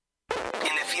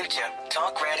future,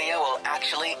 talk radio will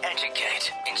actually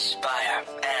educate, inspire,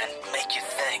 and make you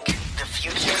think. The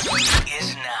future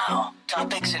is now.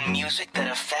 Topics and music that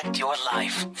affect your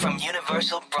life from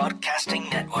Universal Broadcasting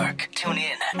Network. Tune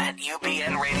in at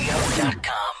ubnradio.com.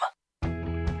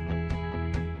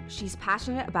 She's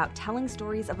passionate about telling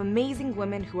stories of amazing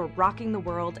women who are rocking the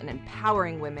world and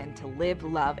empowering women to live,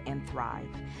 love, and thrive.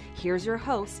 Here's your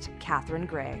host, Katherine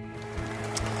Gray.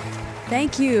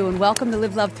 Thank you, and welcome to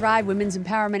Live, Love, Thrive Women's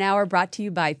Empowerment Hour, brought to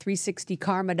you by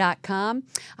 360karma.com.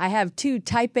 I have two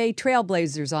Type A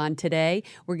trailblazers on today.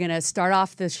 We're going to start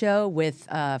off the show with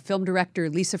film director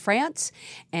Lisa France,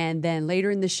 and then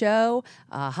later in the show,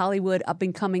 Hollywood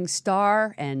up-and-coming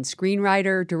star and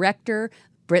screenwriter, director,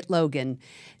 Britt Logan.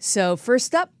 So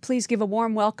first up, please give a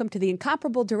warm welcome to the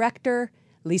incomparable director,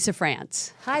 Lisa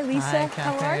France. Hi, Lisa. Hi,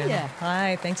 How are you?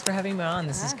 Hi, thanks for having me on.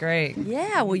 This is great.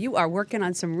 Yeah, well, you are working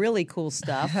on some really cool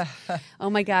stuff.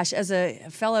 Oh, my gosh. As a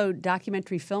fellow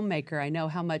documentary filmmaker, I know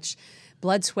how much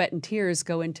blood, sweat, and tears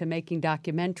go into making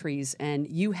documentaries, and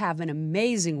you have an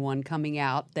amazing one coming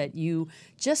out that you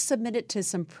just submitted to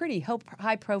some pretty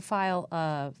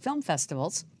high-profile film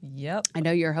festivals. Yep. I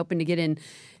know you're hoping to get in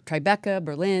Tribeca,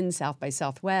 Berlin, South by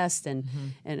Southwest, and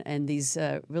these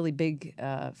really big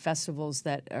festivals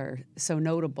that are so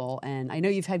notable. And I know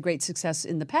you've had great success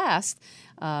in the past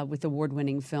with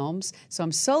award-winning films. So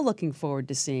I'm so looking forward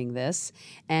to seeing this.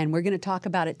 And we're going to talk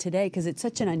about it today because it's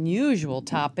such an unusual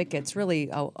topic. It's really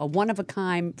a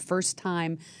one-of-a-kind,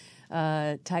 first-time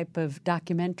type of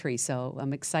documentary. So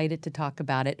I'm excited to talk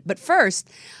about it. But first,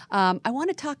 I want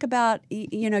to talk about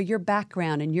your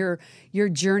background and your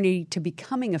journey to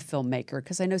becoming a filmmaker,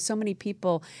 because I know so many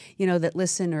people that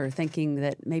listen are thinking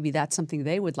that maybe that's something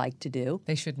they would like to do.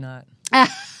 They should not.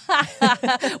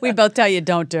 We both tell you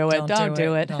don't do it. Don't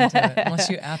do it. Unless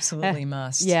you absolutely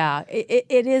must. Yeah,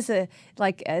 it is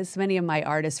like as many of my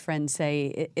artist friends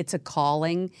say, it's a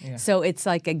calling. Yeah. So it's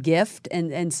like a gift,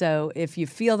 and so if you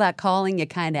feel that calling, you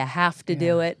kind of have to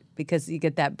do it because you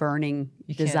get that burning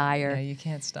desire. You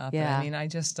can't stop Yeah. it. I mean, I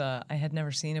just I had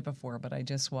never seen it before, but I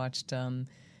just watched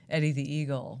Eddie the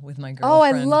Eagle with my girlfriend. Oh,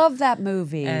 I love that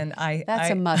movie. And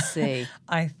that's a must see.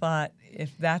 I thought,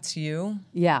 if that's you,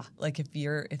 Yeah. like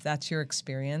if that's your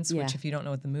experience, Yeah. which if you don't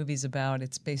know what the movie's about,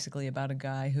 it's basically about a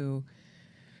guy who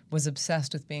was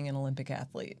obsessed with being an Olympic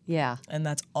athlete. Yeah. And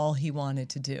that's all he wanted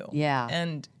to do. Yeah.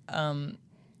 And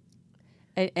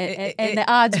And the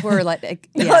odds were like,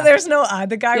 no, there's no odd.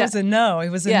 The guy was a no. He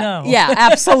was a no. Yeah,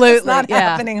 absolutely. It's not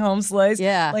happening, home slice.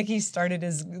 Yeah. Like he started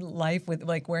his life with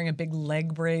like wearing a big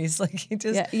leg brace. Like he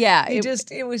just,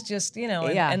 it was just,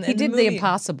 And he did the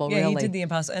impossible, Yeah, really. he did the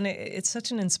impossible. And it's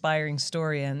such an inspiring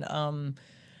story. And,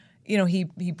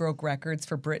 he broke records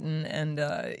for Britain. And,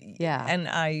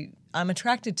 and I'm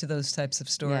attracted to those types of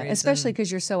stories. Yeah, especially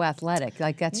because you're so athletic.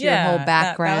 Like that's your whole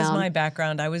background. That was my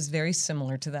background. I was very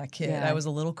similar to that kid. Yeah. I was a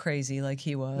little crazy like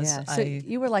he was. Yeah. So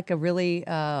you were like a really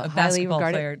a highly basketball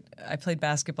regarded player. I played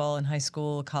basketball in high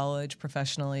school, college,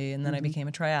 professionally, and then I became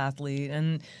a triathlete.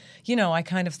 And, I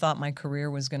kind of thought my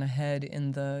career was going to head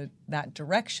in that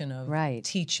direction of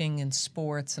teaching and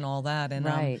sports and all that.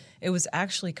 And it was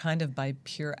actually kind of by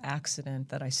pure accident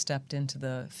that I stepped into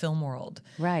the film world.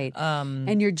 Right.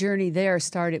 And your journey there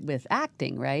started with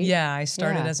acting, right? Yeah, I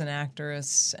started as an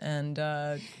actress and,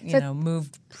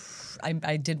 moved.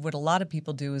 I did what a lot of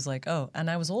people do is like, and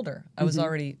I was older. I was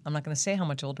already, I'm not going to say how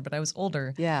much older, but I was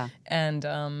older. Yeah. And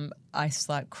I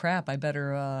thought, crap, I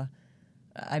better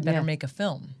make a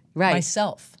film. Right.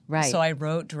 Myself. Right. So I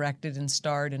wrote, directed, and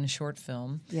starred in a short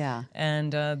film. Yeah.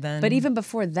 And then... But even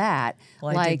before that...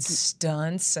 I did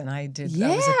stunts, and I was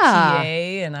a PA,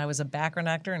 and I was a background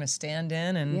actor and a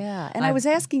stand-in. And and I was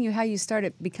asking you how you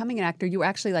started becoming an actor. You were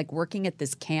actually like working at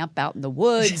this camp out in the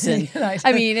woods. And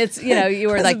I mean, it's, you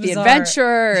were like the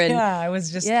adventurer. And, I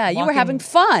was just you were having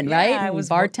fun, right? I was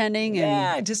bartending.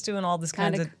 And just doing all this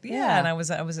kinds of... and I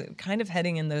was kind of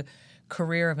heading in the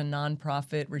career of a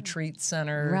nonprofit retreat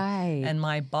center. Right. And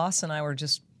my boss and I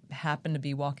happened to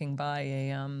be walking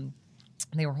by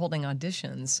they were holding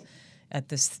auditions at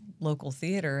this local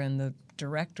theater, and the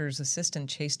director's assistant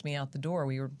chased me out the door.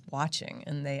 We were watching,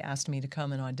 and they asked me to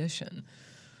come and audition.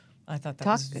 I thought that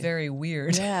was very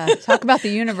weird. Yeah, talk about the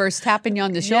universe tapping you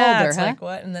on the shoulder, yeah, it's huh? like,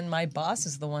 what? And then my boss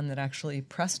is the one that actually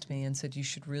pressed me and said, you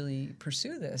should really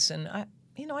pursue this. And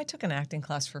I took an acting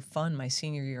class for fun my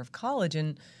senior year of college,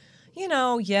 and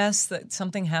yes, that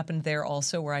something happened there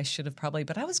also where I should have probably,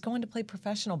 but I was going to play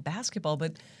professional basketball.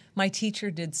 But my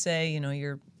teacher did say,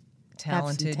 you're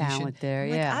talented. Have some talent there, I'm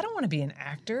like, yeah. I don't want to be an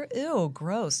actor. Ew,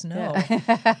 gross. No. You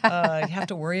have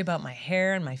to worry about my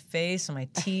hair and my face and my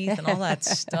teeth and all that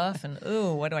stuff. And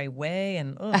ooh, what do I weigh?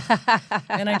 And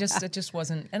and it just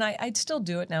wasn't. And I'd still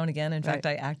do it now and again. In fact,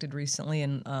 I acted recently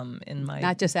in my.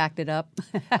 Not just acted up.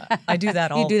 I do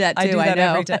that all. You do that too. I do that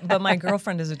know. every time. But my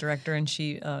girlfriend is a director, and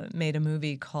she made a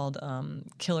movie called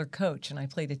Killer Coach, and I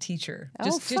played a teacher.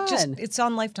 Fun. It's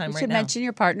on Lifetime You right should now. mention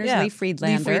your partners, Yeah. Lee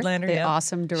Friedlander, the yeah.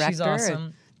 awesome director. She's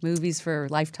awesome. Movies for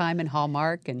Lifetime and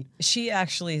Hallmark, and she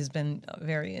actually has been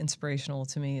very inspirational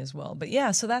to me as well. But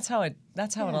yeah, so that's how it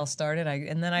all started.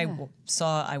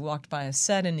 I walked by a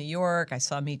set in New York. I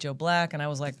saw Meet Joe Black, and I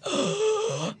was like,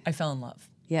 I fell in love.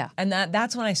 Yeah. And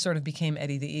that's when I sort of became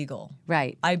Eddie the Eagle.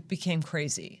 Right. I became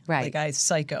crazy. Right. Like I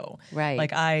psycho. Right.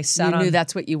 Like I sat on. You knew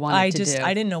that's what you wanted to do.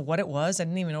 I didn't know what it was. I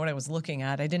didn't even know what I was looking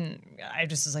at. I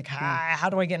just was like, how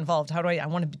do I get involved? How do I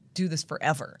want to do this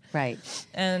forever? Right.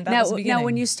 And that was the beginning. Now,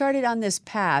 when you started on this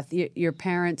path, your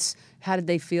parents, how did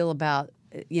they feel about,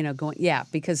 going,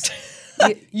 because...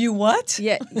 You what?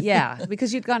 Yeah,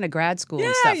 because you'd gone to grad school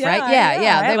and stuff, yeah, right? Yeah.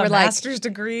 Yeah. I have they were a master's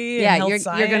degree. In health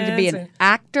you're going to be an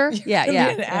actor.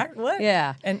 What?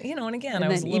 Yeah. And and again, and I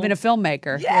was even a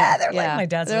filmmaker. Yeah, they're like my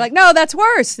dad's. They're like, no, that's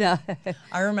worse. No.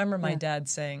 I remember my dad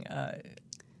saying,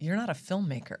 "You're not a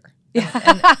filmmaker."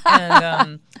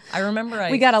 And I remember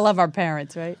we gotta love our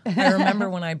parents, right? I remember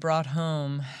when I brought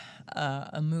home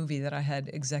a movie that I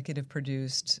had executive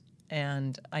produced.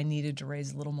 And I needed to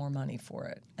raise a little more money for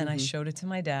it. And I showed it to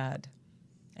my dad,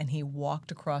 and he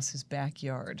walked across his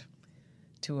backyard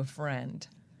to a friend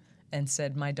and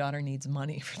said, my daughter needs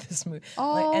money for this movie.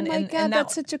 Oh, my God,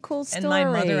 that's such a cool story. And my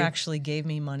mother actually gave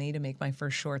me money to make my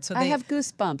first short. So I have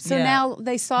goosebumps. So now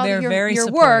they saw your work,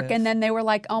 supportive. And then they were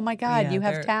like, oh, my God, you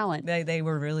have talent. They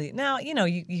were really... Now,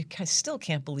 you still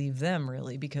can't believe them,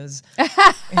 really, because...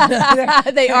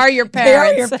 they are your parents. They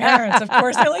are your parents, of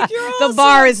course. They're like, you're awesome. The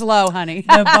bar is low, honey.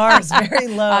 The bar is very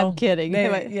low. I'm kidding.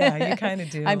 You kind of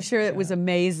do. I'm sure it was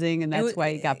amazing, and that's why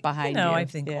you got behind you. I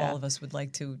think all of us would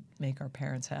like to make our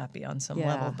parents happy on some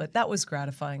level, but that was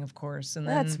gratifying, of course. And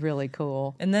that's really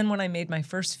cool. And then when I made my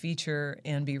first feature,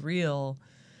 And Be Real,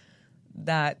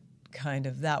 that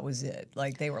was it.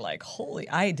 Like they were like, holy,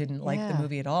 I didn't like the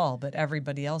movie at all, but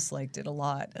everybody else liked it a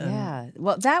lot.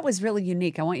 Well, that was really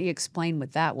unique. I want you to explain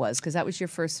what that was, because that was your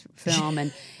first film.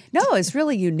 And no, it's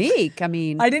really unique. I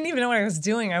mean, I didn't even know what I was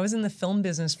doing. I was in the film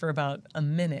business for about a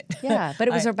minute. Yeah, but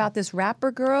it was about this rapper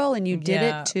girl, and you did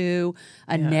it to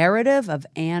a narrative of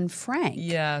Anne Frank.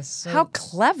 Yes. How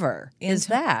clever is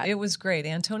that? It was great.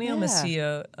 Antonio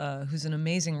Macia, who's an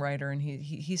amazing writer, and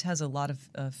he has a lot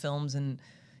of films, and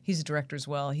he's a director as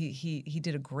well. He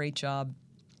did a great job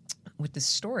with this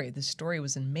story. This story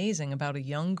was amazing about a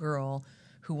young girl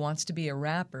who wants to be a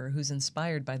rapper who's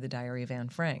inspired by the Diary of Anne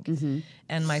Frank.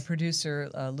 And my producer,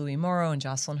 Louis Morrow and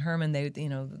Jocelyn Herman,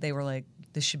 they were like,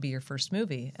 this should be your first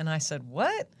movie. And I said,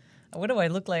 what? What do I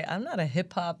look like? I'm not a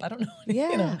hip hop. I don't know.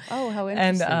 Yeah. Oh, how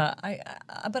interesting.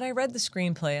 And but I read the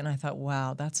screenplay and I thought,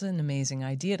 wow, that's an amazing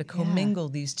idea to commingle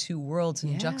these two worlds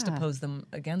and juxtapose them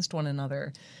against one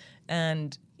another.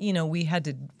 And, we had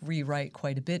to rewrite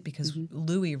quite a bit because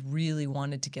Louis really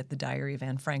wanted to get the Diary of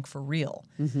Anne Frank for real.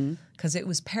 Because it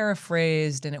was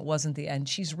paraphrased and it wasn't the end.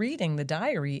 She's reading the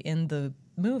diary in the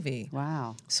movie.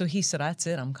 Wow. So he said, that's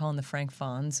it. I'm calling the Frank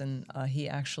Fonz. And he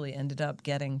actually ended up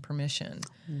getting permission.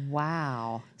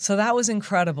 Wow. So that was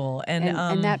incredible.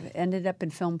 And that ended up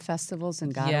in film festivals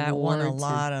and got awards. Yeah, it won a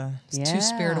lot of 2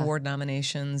 Spirit Award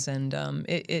nominations. And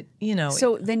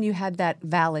So then you had that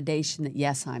validation that,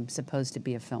 yes, I'm supposed to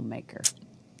be a filmmaker.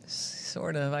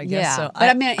 Sort of, I guess so. But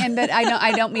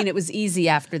I don't mean it was easy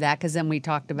after that, because then we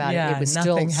talked about it. It was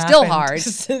still hard.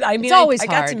 I mean, it's always I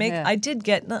got hard. to make. I did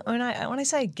get when I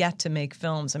say I get to make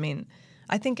films. I mean,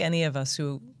 I think any of us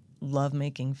who love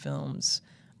making films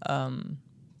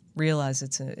realize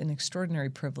it's an extraordinary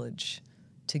privilege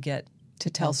to get to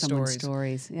tell someone's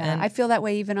stories. Yeah, and I feel that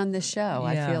way even on this show.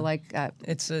 Yeah, I feel like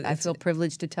I feel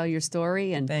privileged to tell your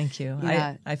story. And thank you.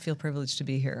 I feel privileged to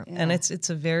be here, and it's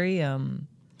a very.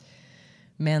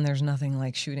 Man, there's nothing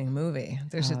like shooting a movie.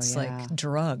 It's like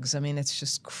drugs. I mean, it's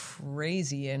just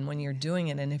crazy. And when you're doing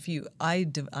it, and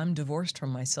I'm divorced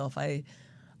from myself.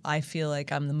 I feel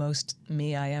like I'm the most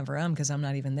me I ever am because I'm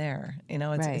not even there.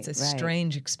 It's a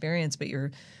strange experience, but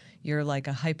you're like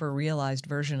a hyper realized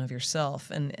version of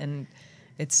yourself, and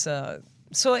it's.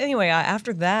 So anyway,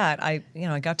 after that, I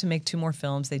got to make 2 more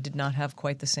films. They did not have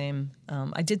quite the same.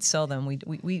 I did sell them.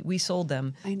 We sold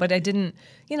them, but I didn't.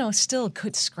 Still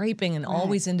scraping and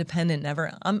always independent.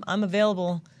 Never. I'm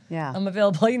available. Yeah. I'm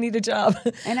available. You need a job.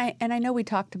 And I know we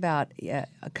talked about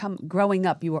growing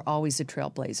up, you were always a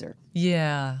trailblazer.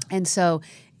 Yeah. And so,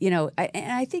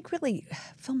 I think really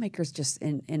filmmakers just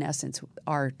in essence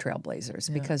are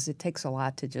trailblazers because it takes a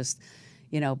lot to just,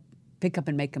 pick up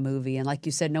and make a movie. And like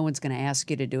you said, no one's going to ask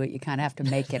you to do it. You kind of have to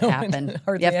make it happen.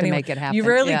 You have to make it happen. You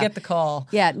rarely get the call.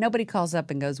 Yeah, nobody calls up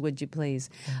and goes, would you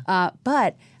please?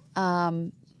 But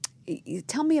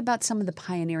tell me about some of the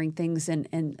pioneering things,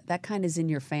 and that kind of is in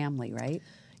your family, right?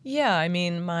 Yeah, I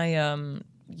mean, my,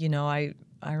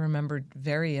 I remembered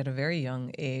at a very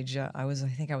young age. I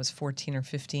think I was 14 or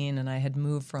 15, and I had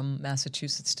moved from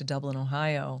Massachusetts to Dublin,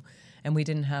 Ohio, and we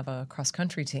didn't have a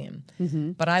cross-country team.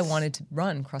 Mm-hmm. But I wanted to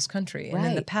run cross-country. And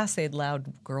in the past, they had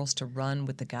allowed girls to run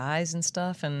with the guys and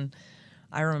stuff, and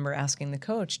I remember asking the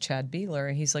coach, Chad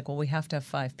Beeler, he's like, well, we have to have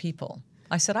 5 people.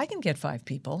 I said, I can get 5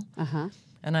 people. Uh-huh.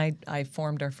 And I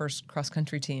formed our first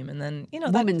cross-country team, and then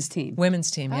women's team.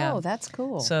 Women's team, yeah. Oh, that's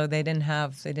cool. So they didn't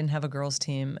have a girls'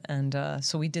 team, and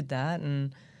so we did that,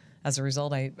 and as a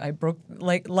result, I broke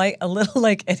like a little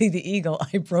like Eddie the Eagle.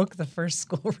 I broke the first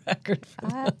school record for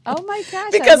them. Oh my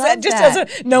gosh! Because I love that.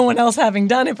 as no one else having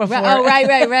done it before. Oh,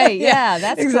 right. Yeah,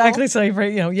 that's exactly. Cool. So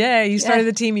you started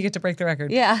the team, you get to break the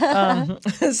record. Yeah.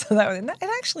 So it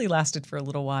actually lasted for a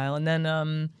little while, and then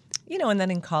and then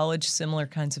in college, similar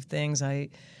kinds of things. I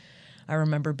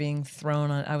remember being thrown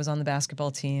on. I was on the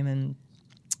basketball team, and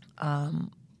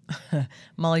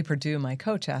Molly Perdue, my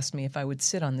coach, asked me if I would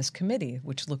sit on this committee,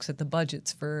 which looks at the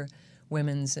budgets for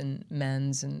women's and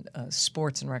men's and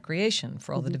sports and recreation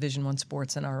for all the Division I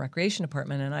sports in our recreation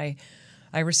department. And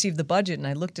I received the budget, and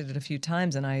I looked at it a few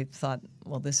times, and I thought,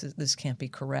 well, this can't be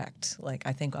correct. Like,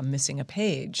 I think I'm missing a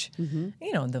page.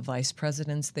 And the vice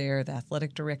president's there, the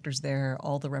athletic director's there,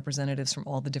 all the representatives from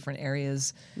all the different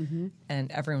areas,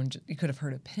 and everyone, you could have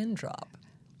heard a pin drop.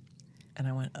 And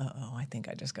I went, I think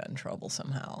I just got in trouble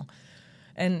somehow.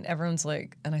 And everyone's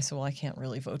like, and I said, well, I can't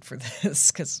really vote for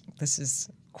this because this is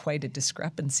quite a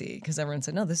discrepancy. Because everyone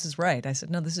said, no, this is right. I said,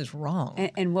 no, this is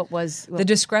wrong. And the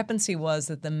discrepancy was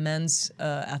that the men's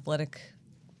athletic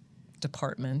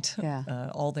department,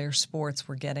 all their sports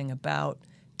were getting about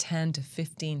 10 to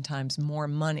 15 times more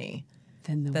money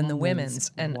than the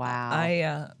women's. And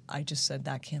wow. I just said,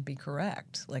 that can't be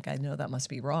correct. Like, I know that must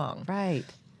be wrong. Right.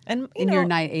 And your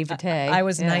naivete. I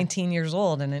was 19 years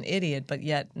old and an idiot, but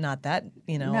yet not that,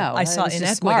 No, I saw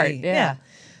inequity. Smart. Yeah.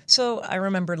 So I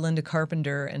remember Linda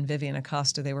Carpenter and Vivian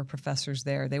Acosta, they were professors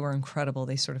there. They were incredible.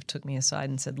 They sort of took me aside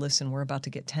and said, listen, we're about to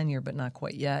get tenure, but not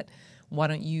quite yet. Why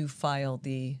don't you file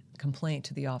the complaint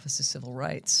to the Office of Civil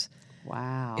Rights?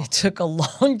 Wow. It took a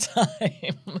long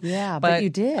time. Yeah, but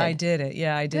you did. I did it.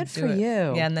 Yeah, I did do it. Good for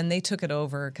you. Yeah, and then they took it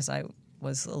over because it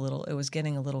was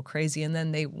getting a little crazy, and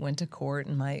then they went to court,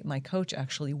 and my coach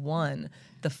actually won.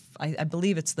 I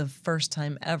believe it's the first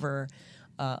time ever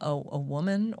a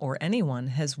woman or anyone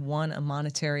has won a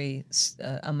monetary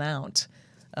amount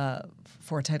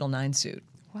for a Title IX suit.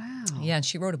 Wow. Yeah, and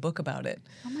she wrote a book about it.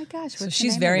 Oh my gosh. So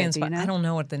she's very inspiring. I don't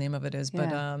know what the name of it is,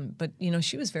 but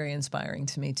she was very inspiring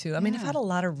to me too. I mean, I've had a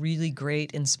lot of really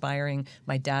great, inspiring.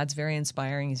 My dad's very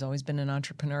inspiring. He's always been an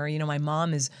entrepreneur. My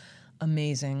mom is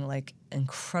amazing, like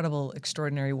incredible,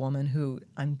 extraordinary woman who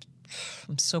I'm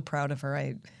so proud of her.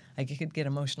 I could get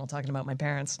emotional talking about my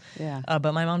parents. Yeah.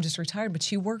 But my mom just retired, but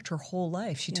she worked her whole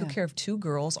life. She took care of 2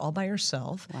 girls all by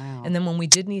herself. Wow. And then when we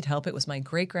did need help, it was my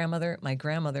great-grandmother, my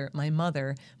grandmother, my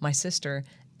mother, my sister,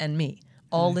 and me,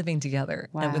 all living together.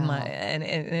 Wow. And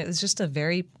it was just a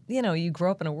very, you grow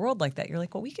up in a world like that. You're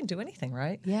like, well, we can do anything,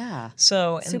 right? Yeah.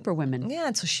 So Superwomen. Yeah,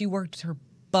 and so she worked her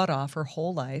butt off her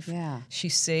whole life. Yeah. She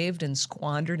saved and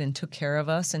squandered and took care of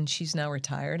us, and she's now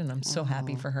retired, and I'm so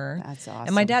happy for her. That's awesome.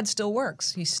 And my dad still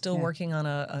works. He's still working on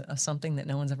a something that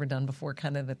no one's ever done before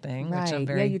kind of a thing. Right. Which I'm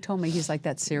very, you told me he's like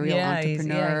that serial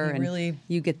entrepreneur, he really, and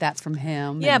you get that from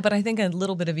him. Yeah, but I think a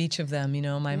little bit of each of them.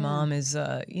 My mom is,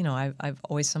 I've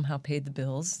always somehow paid the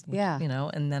bills.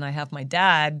 And then I have my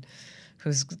dad,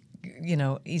 who's,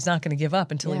 he's not going to give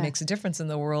up until he makes a difference in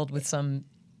the world with some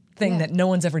thing that no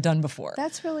one's ever done before.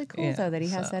 That's really cool, though, that he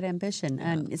has that ambition.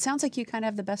 And it sounds like you kind of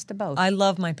have the best of both. I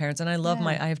love my parents, and I love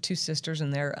I have 2 sisters,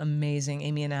 and they're amazing,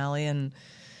 Amy and Allie, and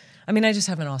I mean, I just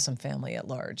have an awesome family at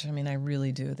large. I mean, I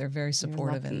really do. They're very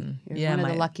supportive. You're one of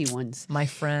the lucky ones. My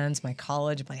friends, my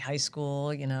college, my high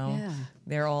school,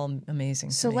 they're all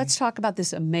amazing. So let's talk about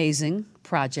this amazing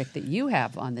project that you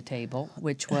have on the table,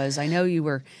 which was, I know you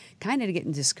were kind of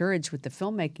getting discouraged with the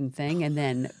filmmaking thing, and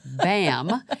then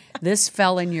bam, this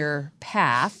fell in your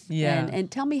path. Yeah.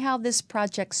 And tell me how this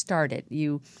project started.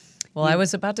 You Well, I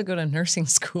was about to go to nursing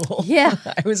school. Yeah.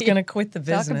 I was going to quit the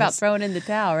business. Talk about throwing in the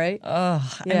towel, right?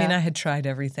 Oh, Yeah. I mean, I had tried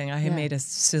everything. I had made a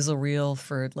sizzle reel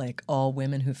for like all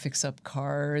women who fix up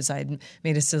cars. I'd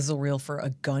made a sizzle reel for a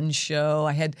gun show.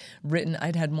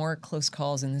 I'd had more close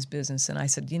calls in this business, and I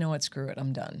said, you know what, screw it,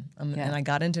 I'm done. And I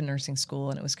got into nursing school,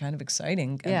 and it was kind of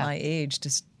exciting at my age to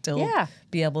still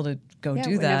be able to go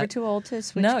do we're that. never too old to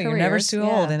switch No, careers. you're never too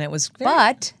old, and it was very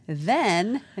But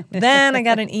then... then I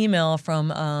got an email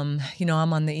from, I'm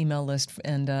on the email list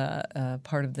and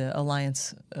part of the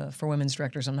Alliance for Women's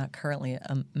Directors. I'm not currently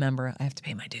a member. I have to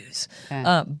pay my dues.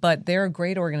 Okay. But they're a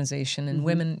great organization, and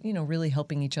women, really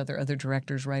helping each other, other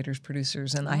directors, writers,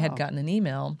 producers. And I had gotten an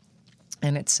email,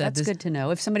 and it said... That's good to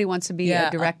know. If somebody wants to be a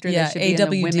director, they should be in a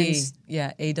women's...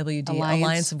 AWD,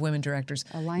 Alliance of Women Directors.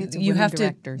 Alliance of Women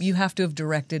Directors. You have to have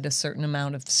directed a certain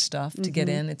amount of stuff to get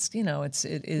in. It's, you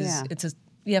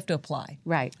have to apply.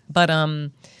 Right. But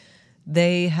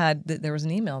there was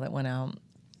an email that went out,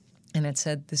 and it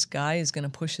said, this guy is going to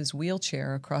push his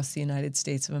wheelchair across the United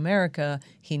States of America.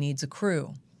 He needs a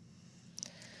crew.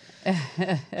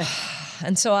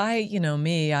 And so I'm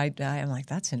like,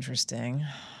 that's interesting.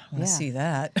 I want to see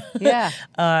that. Yeah.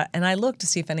 And I looked to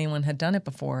see if anyone had done it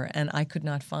before, and I could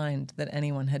not find that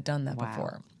anyone had done that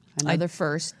before. Another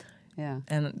first. Yeah.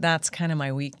 And that's kind of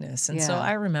my weakness. And so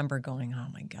I remember going, oh,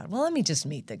 my God, well, let me just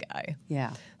meet the guy.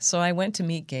 Yeah. So I went to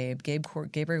meet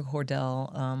Gabriel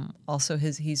Cordell. Also,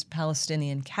 he's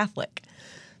Palestinian Catholic.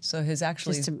 So his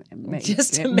actually...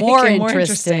 Just to make it more more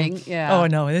interesting. Yeah. Oh,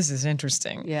 no, this is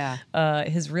interesting. Yeah.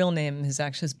 His real name, his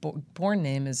born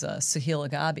name is Sahil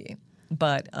Agabi.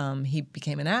 But he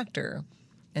became an actor,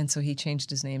 and so he changed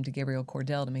his name to Gabriel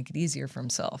Cordell to make it easier for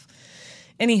himself.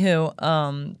 Anywho,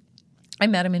 I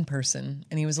met him in person,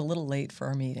 and he was a little late for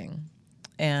our meeting.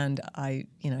 And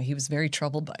he was very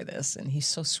troubled by this, and he's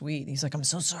so sweet. He's like, I'm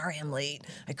so sorry I'm late.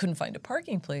 I couldn't find a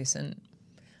parking place. And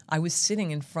I was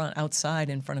sitting outside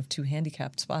in front of 2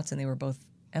 handicapped spots, and they were both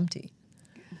empty.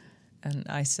 And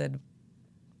I said,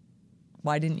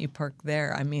 why didn't you park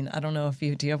there? I mean, I don't know if do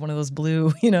you have one of those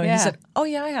blue, And he said, oh,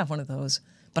 yeah, I have one of those,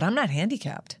 but I'm not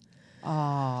handicapped.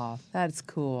 Oh, that's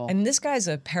cool. And this guy's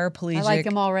a paraplegic. I like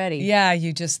him already. Yeah,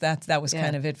 that was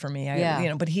kind of it for me.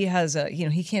 But he has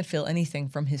he can't feel anything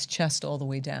from his chest all the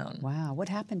way down. Wow, what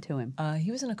happened to him? He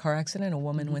was in a car accident. A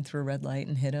woman went through a red light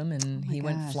and hit him, and he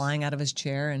went flying out of his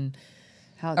chair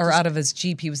out of his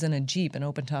Jeep. He was in a Jeep, an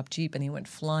open-top Jeep, and he went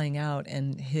flying out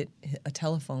and hit a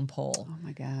telephone pole. Oh,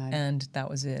 my God. And that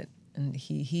was it. And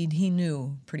he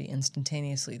knew pretty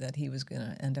instantaneously that he was going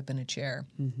to end up in a chair.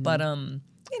 Mm-hmm. But, and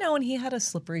he had a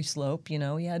slippery slope, he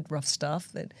had rough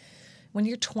stuff that when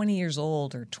you're 20 years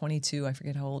old or 22, I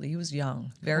forget how old, he was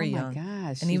young, very young. Oh, my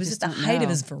gosh. And he was at the height of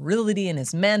his virility and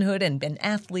his manhood and an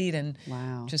athlete and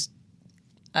just...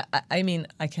 I mean,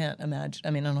 I can't imagine. I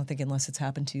mean, I don't think unless it's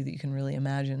happened to you that you can really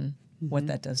imagine what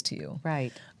that does to you.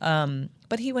 Right.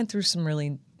 But he went through some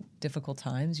really difficult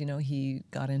times. He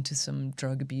got into some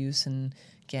drug abuse and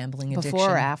gambling addiction.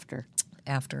 Before or after?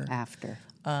 After. After.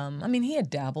 I mean, he had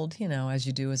dabbled, as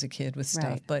you do as a kid with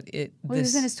stuff, but he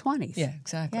was in his 20s. Yeah,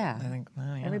 exactly. Yeah. I think,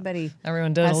 well, yeah.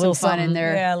 Everyone does has a little some fun something in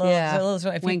there. Yeah, a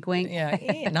little wink, wink.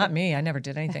 Yeah, not me. I never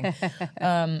did anything.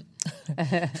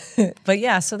 But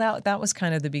yeah, so that was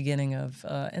kind of the beginning of,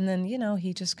 and then,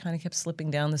 he just kind of kept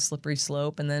slipping down the slippery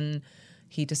slope, and then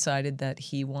he decided that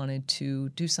he wanted to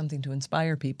do something to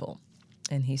inspire people.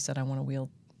 And he said, I want to wheel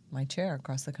my chair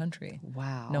across the country.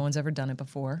 Wow. No one's ever done it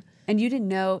before. And you didn't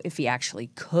know if he actually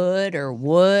could or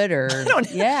would or... I don't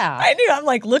know. Yeah. I knew. I'm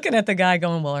like looking at the guy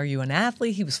going, well, are you an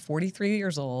athlete? He was 43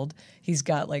 years old. He's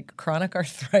got like chronic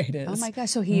arthritis. Oh my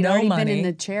gosh. So he'd already been in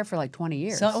the chair for like 20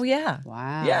 years. So, yeah.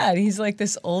 Wow. Yeah. And he's like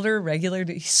this older, regular,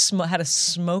 he had a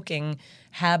smoking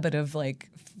habit of like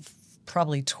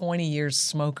probably 20 years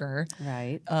smoker.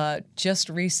 Right. Just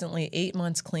recently, 8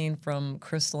 months clean from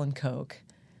crystal and coke.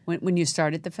 When you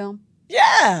started the film?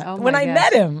 Yeah. Oh when I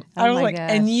met him, I was like,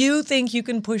 gosh. and you think you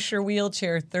can push your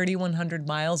wheelchair 3,100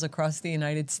 miles across the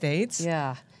United States?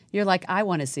 Yeah. You're like, I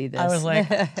want to see this. I was like,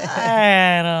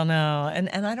 I don't know.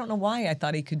 And I don't know why I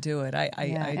thought he could do it.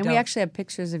 And we actually have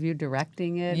pictures of you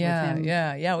directing it with him.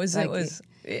 Yeah.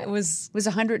 It was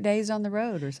 100 days on the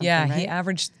road or something, Yeah, right? he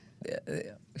averaged,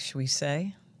 should we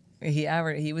say?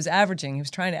 He was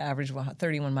trying to average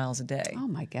 31 miles a day. Oh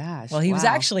my gosh. Well, he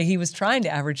was trying to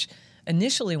average,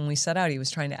 initially when we set out, he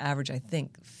was trying to average, I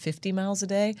think, 50 miles a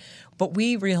day. But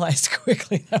we realized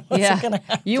quickly that wasn't going to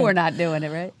happen. You were not doing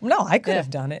it, right? No, I could have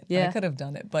done it. Yeah. I could have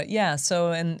done it. But yeah,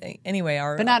 so, and anyway,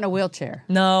 But not in a wheelchair.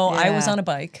 No, I was on a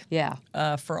bike. Yeah.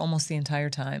 For almost the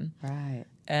entire time. Right.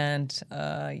 And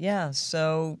that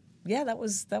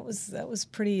was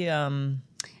pretty...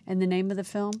 And the name of the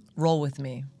film? Roll With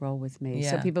Me. Roll With Me.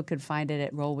 Yeah. So people could find it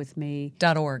at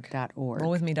rollwithme.org.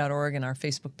 Rollwithme.org and our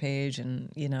Facebook page.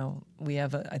 And, we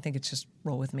have, I think it's just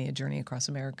Roll With Me, A Journey Across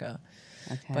America.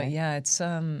 Okay. But yeah, it's...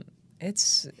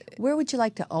 Where would you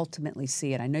like to ultimately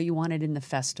see it? I know you want it in the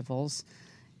festivals.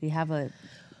 Do you have a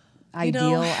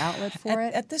ideal outlet for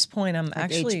it? At this point, I'm like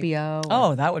actually HBO.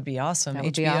 Oh, that would be awesome. That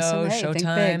would HBO, be awesome. Hey, think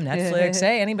Showtime, big. Netflix.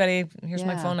 Hey, anybody? Here's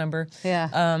my Yeah. phone number. Yeah.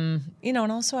 And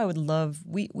also I would love.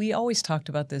 We always talked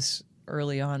about this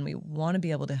early on. We want to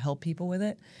be able to help people with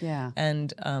it. Yeah.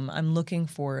 And I'm looking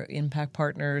for impact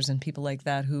partners and people like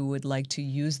that who would like to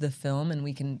use the film, and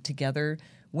we can together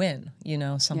win.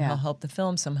 Somehow help the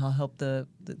film, somehow help the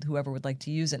whoever would like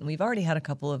to use it. And we've already had a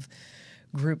couple of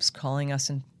groups calling us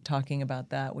and talking about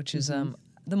that, which is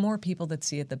the more people that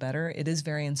see it, the better. It is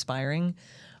very inspiring.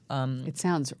 It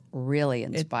sounds really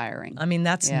inspiring.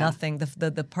 That's nothing.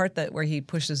 The part where he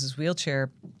pushes his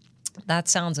wheelchair, that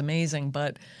sounds amazing,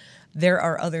 but there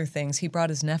are other things. He brought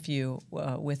his nephew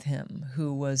with him,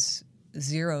 who was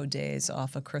 0 days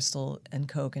off of crystal and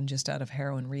coke and just out of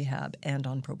heroin rehab and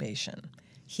on probation.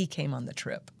 He came on the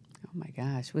trip. Oh my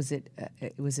gosh, was it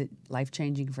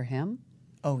life-changing for him?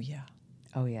 Oh yeah.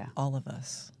 Oh yeah. All of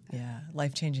us. Yeah,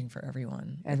 life-changing for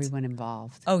everyone. Everyone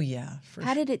involved. Oh yeah.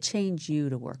 How did it change you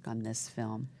to work on this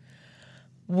film?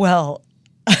 Well,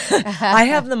 I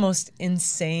have the most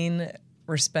insane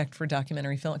respect for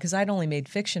documentary film because I'd only made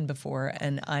fiction before,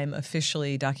 and I'm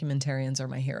officially documentarians are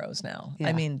my heroes now.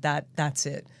 Yeah. That's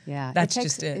it. Yeah, that's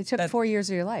just it. It took 4 years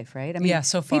of your life, right?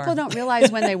 So far. People don't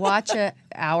realize when they watch an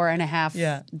hour and a half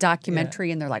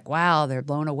documentary and they're like, wow, they're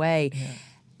blown away. Yeah.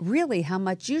 Really, how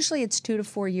much? Usually it's 2 to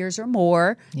 4 years or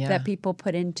more that people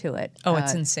put into it. Oh,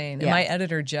 it's insane. And my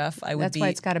editor, Jeff, That's why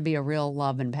it's got to be a real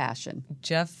love and passion.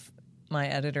 Jeff, my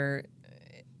editor,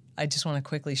 I just want to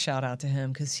quickly shout out to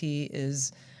him because he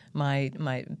is my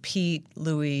Pete,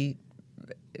 Louie,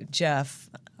 Jeff,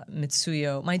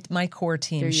 Mitsuyo, my core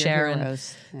team, They're your Sharon.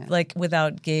 heroes. Yeah. Like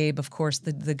without Gabe, of course,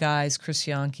 the guys, Chris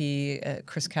Yonke,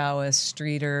 Chris Cowis,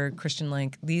 Streeter, Christian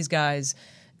Link, these guys,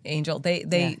 Angel, they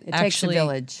it actually takes a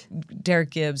village.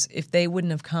 Derek Gibbs, if they wouldn't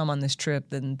have come on this trip,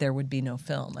 then there would be no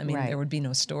film. There would be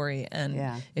no story.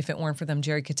 And if it weren't for them,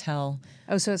 Jerry Cattell.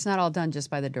 Oh, so it's not all done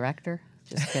just by the director?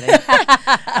 Just kidding.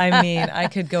 I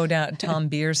could go down. Tom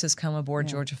Beers has come aboard,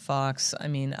 Georgia Fox.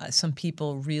 Some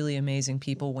people, really amazing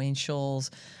people, Wayne Scholes.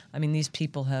 These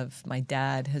people my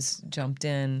dad has jumped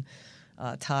in.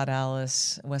 Todd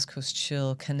Alice, West Coast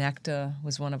Chill, Connecta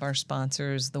was one of our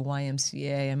sponsors, the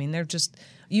YMCA. They're just,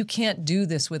 you can't do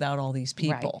this without all these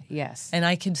people. Right. Yes. And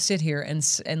I could sit here and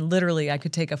literally I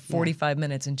could take a 45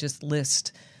 minutes and just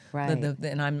list. Right.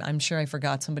 And I'm sure I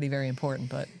forgot somebody very important,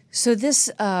 but. So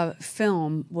this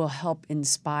film will help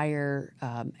inspire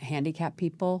handicapped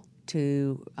people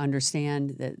to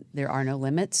understand that there are no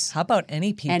limits. How about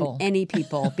any people? And any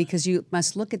people, because you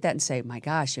must look at that and say, my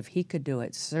gosh, if he could do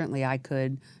it, certainly I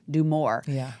could do more.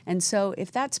 Yeah. And so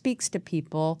if that speaks to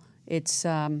people, it's,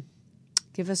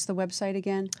 give us the website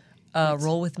again.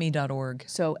 Rollwithme.org.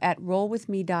 So at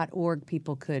rollwithme.org,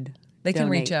 people could They can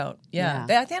donate. reach out. Yeah.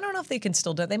 I don't know if they can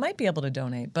still do it. They might be able to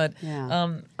donate, but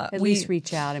at least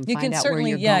reach out and you find can out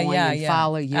certainly, where you're going and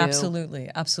follow you.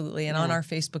 Absolutely. And on our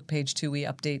Facebook page too, we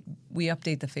update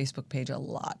the Facebook page a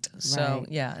lot. So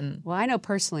and well, I know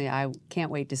personally, I can't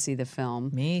wait to see the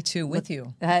film. Me too, with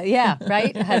you. Yeah,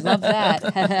 right. I love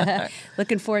that.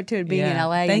 Looking forward to it being in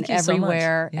LA Thank and you so much.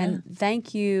 everywhere. Yeah. And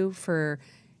thank you for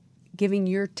giving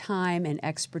your time and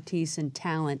expertise and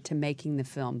talent to making the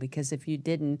film, because if you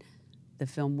didn't, the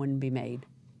film wouldn't be made.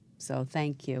 So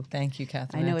thank you. Thank you,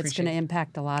 Catherine. I know it's going to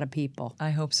impact a lot of people.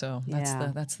 I hope so.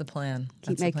 That's the plan.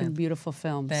 Keep making beautiful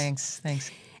films. Thanks.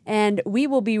 And we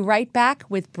will be right back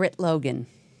with Britt Logan.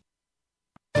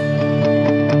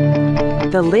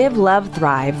 The Live, Love,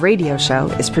 Thrive radio show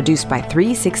is produced by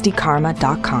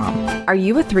 360karma.com. Are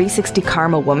you a 360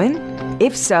 Karma woman?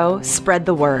 If so, spread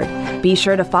the word. Be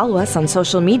sure to follow us on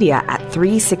social media at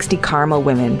 360 Karma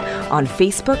Women on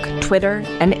Facebook, Twitter,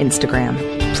 and Instagram.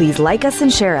 Please like us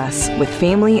and share us with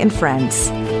family and friends.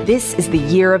 This is the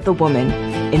year of the woman,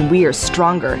 and we are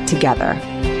stronger together.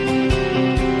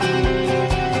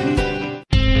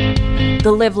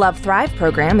 The Live, Love, Thrive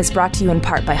program is brought to you in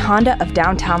part by Honda of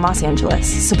downtown Los Angeles,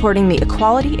 supporting the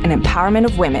equality and empowerment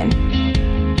of women.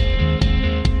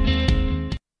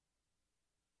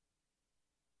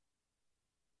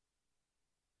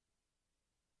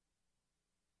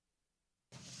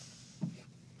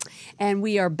 And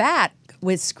we are back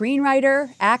with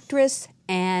screenwriter, actress,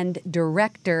 and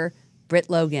director Britt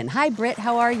Logan. Hi, Britt.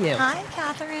 How are you? Hi,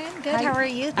 Catherine. Good. Hi. How are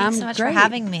you? Thanks I'm so much great. for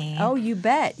having me. Oh, you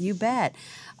bet. You bet.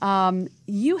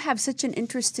 You have such an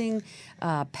interesting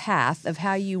path of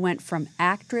how you went from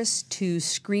actress to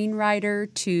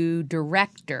screenwriter to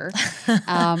director.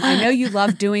 I know you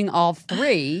love doing all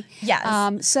three.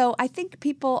 Yes. So I think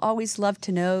people always love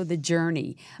to know the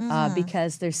journey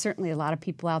because there's certainly a lot of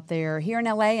people out there here in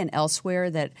LA and elsewhere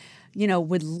that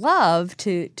would love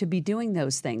to be doing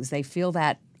those things. They feel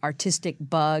that artistic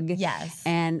bug. Yes.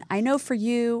 And I know for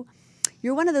you,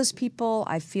 you're one of those people,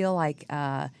 I feel like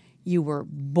you were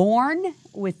born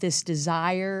with this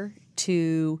desire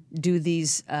to do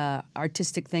these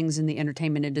artistic things in the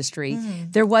entertainment industry.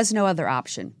 There was no other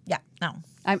option. Yeah, no.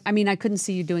 I mean, I couldn't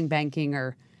see you doing banking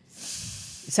or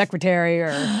secretary or...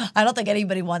 I don't think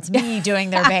anybody wants me doing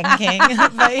their banking.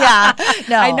 But yeah,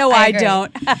 no. I know I agree.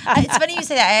 don't. It's funny you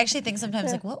say that. I actually think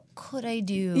sometimes like, what could I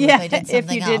do if I did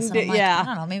something else? And I'm like, I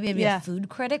don't know, maybe I'd be a food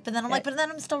critic, but then I'm like, but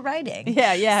then I'm still writing.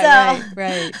 Yeah,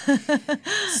 right.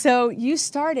 So you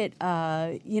started,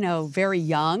 very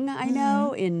young, I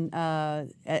know.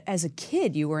 As a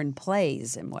kid, you were in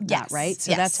plays and whatnot, right?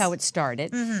 So that's how it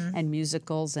started, and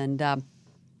musicals. And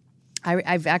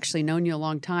I've actually known you a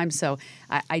long time, so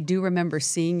I do remember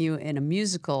seeing you in a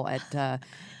musical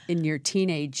in your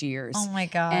teenage years. Oh my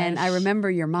gosh! And I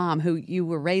remember your mom, who you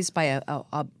were raised by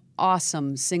a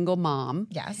awesome single mom.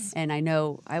 Yes. And I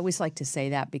always like to say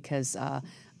that because a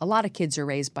lot of kids are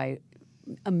raised by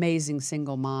amazing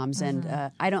single moms, and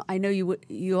I know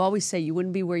you always say you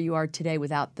wouldn't be where you are today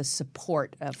without the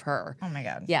support of her. Oh my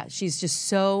God. Yeah, she's just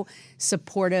so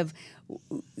supportive.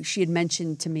 She had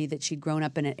mentioned to me that she'd grown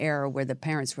up in an era where the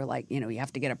parents were like, you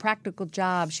have to get a practical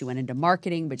job. She went into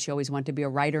marketing, but she always wanted to be a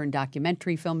writer and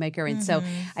documentary filmmaker. And so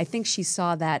I think she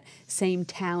saw that same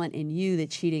talent in you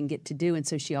that she didn't get to do. And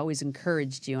so she always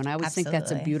encouraged you. And I always think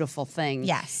that's a beautiful thing.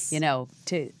 Yes.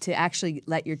 To actually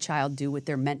let your child do what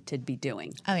they're meant to be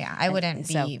doing. Oh yeah, I wouldn't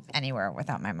be anywhere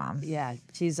without my mom. Yeah,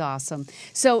 she's awesome.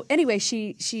 So anyway,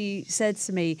 she said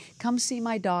to me, come see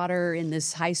my daughter in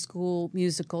this high school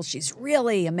musical. She's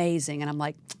really amazing. And I'm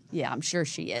like, yeah, I'm sure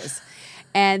she is.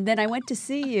 And then I went to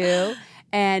see you,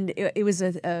 and it was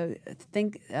a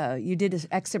thing, you did an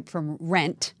excerpt from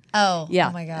Rent. Oh, yeah.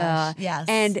 Oh my gosh, yes.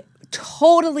 And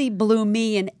totally blew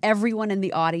me and everyone in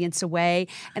the audience away.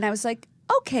 And I was like,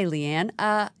 okay,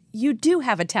 Leanne, you do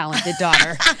have a talented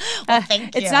daughter. Well,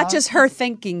 thank you. It's not just her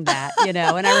thinking that, And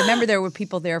I remember there were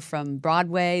people there from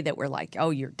Broadway that were like, oh,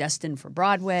 you're destined for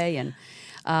Broadway. And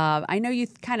I know you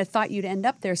kind of thought you'd end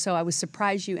up there, so I was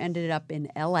surprised you ended up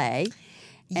in L.A.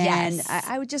 And Yes.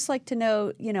 I would just like to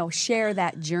know, share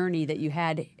that journey that you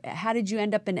had. How did you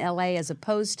end up in L.A. as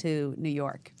opposed to New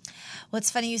York? Well, it's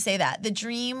funny you say that. The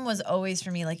dream was always for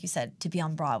me, like you said, to be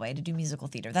on Broadway, to do musical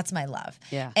theater. That's my love.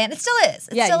 Yeah. And it still is.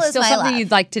 It Yeah, still it's is still my something love.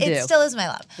 you'd like to do. It still is my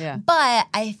love. Yeah. But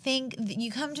I think that you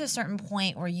come to a certain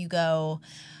point where you go,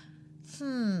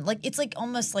 it's like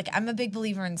almost like I'm a big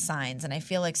believer in signs, and I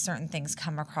feel like certain things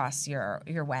come across your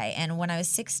way. And when I was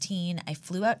 16, I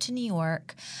flew out to New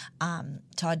York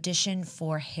to audition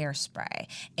for Hairspray,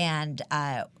 and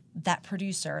that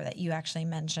producer that you actually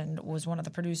mentioned was one of the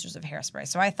producers of Hairspray.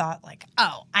 So I thought, like,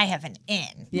 oh, I have an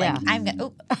in. Yeah. Like, I'm gonna.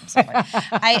 Oh, I'm sorry.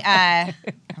 I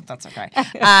hope that's okay.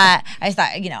 I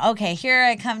thought, okay, here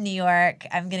I come, New York.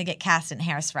 I'm gonna get cast in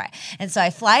Hairspray, and so I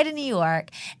fly to New York.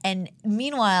 And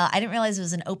meanwhile, I didn't realize it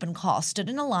was an open call. Stood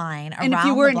in a line around. And if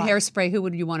you were in block. Hairspray, who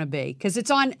would you want to be? Because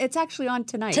it's actually on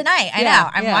tonight. Tonight, I know.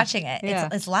 I'm watching it. Yeah.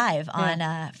 It's live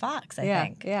on Fox, I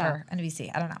think, Yeah. or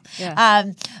NBC. I don't know. Yeah.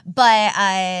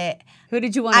 But who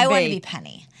did you want to be? I wanted to be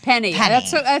Penny. Penny.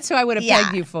 That's who I would have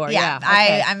pegged you for. Yeah.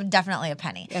 Okay. I'm definitely a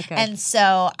Penny. Okay. And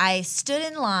so I stood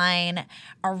in line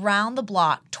around the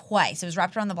block twice. It was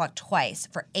wrapped around the block twice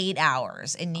for 8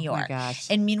 hours in New York. my gosh.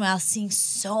 And meanwhile, seeing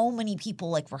so many people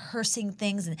like rehearsing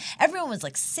things, and everyone was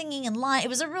like singing in line. It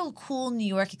was a real cool New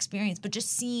York experience, but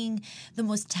just seeing the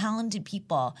most talented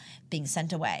people being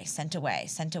sent away.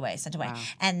 Wow.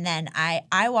 And then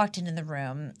I walked in the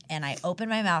room and I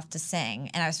opened my mouth to sing,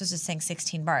 and I was supposed to sing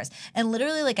 16 bars. And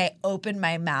literally, like, I opened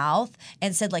my mouth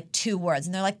and said like 2 words,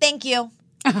 and they're like, "Thank you."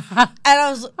 And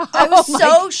I was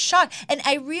so shocked. And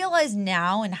I realize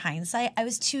now in hindsight, I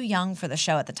was too young for the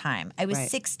show at the time. I was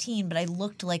 16, but I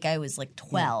looked like I was like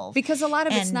 12. Because a lot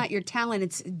of it's not your talent.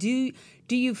 It's do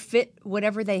you fit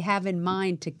whatever they have in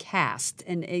mind to cast,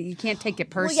 and you can't take it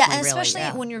personally. Well, yeah, and really. especially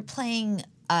Yeah.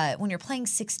 when you're playing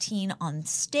 16 on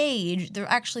stage, they're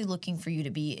actually looking for you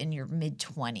to be in your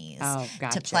mid-20s Oh,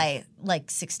 gotcha. to play like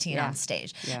 16 Yeah. on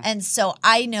stage. Yeah. And so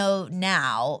I know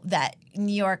now that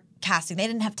New York casting. They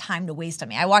didn't have time to waste on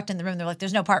me. I walked in the room. They're like,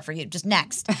 there's no part for you. Just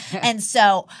next. And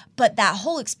so, but that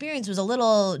whole experience was a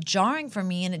little jarring for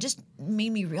me. And it just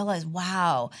made me realize,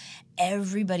 wow,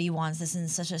 everybody wants this in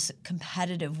such a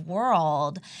competitive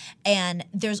world. And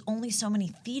there's only so many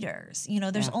theaters. You know,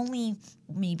 there's only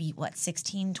maybe,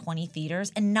 16, 20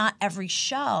 theaters. And not every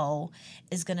show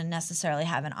is going to necessarily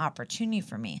have an opportunity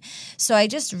for me. So I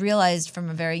just realized from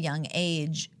a very young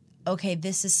age, okay,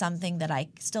 this is something that I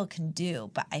still can do,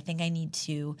 but I think I need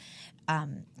to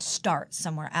start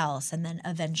somewhere else and then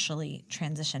eventually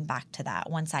transition back to that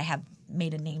once I have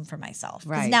made a name for myself.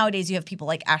 Because nowadays you have people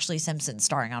like Ashley Simpson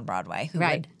starring on Broadway who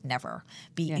would never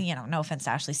be, you know, no offense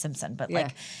to Ashley Simpson, but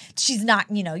like she's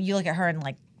not, you know, you look at her and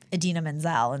like Idina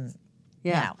Menzel and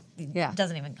you know, it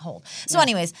doesn't even hold. So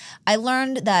anyways, I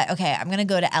learned that, okay, I'm going to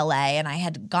go to LA, and I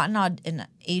had gotten an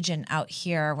agent out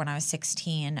here when I was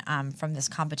 16 from this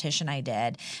competition I did.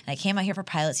 And I came out here for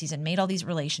pilot season, made all these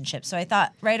relationships. So I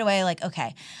thought right away, like,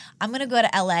 okay, I'm going to go to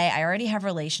LA. I already have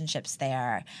relationships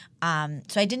there.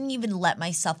 So I didn't even let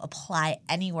myself apply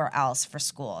anywhere else for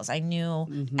schools. I knew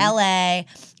LA,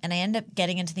 and I ended up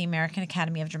getting into the American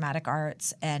Academy of Dramatic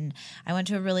Arts, and I went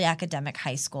to a really academic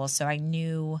high school. So I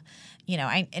knew, you know,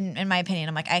 in my opinion,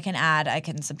 I'm like, I can add, I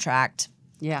can subtract.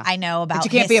 Yeah, I know about. But you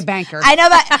can't be a banker. I know,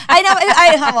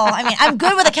 but well, I mean, I'm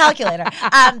good with a calculator.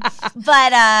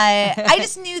 But I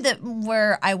just knew that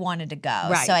where I wanted to go.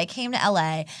 Right. So I came to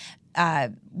LA,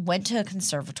 went to a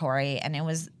conservatory, and it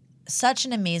was such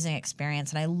an amazing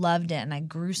experience, and I loved it, and I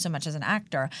grew so much as an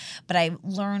actor. But I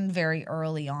learned very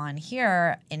early on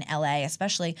here in LA,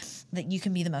 especially, that you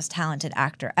can be the most talented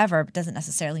actor ever, but doesn't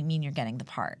necessarily mean you're getting the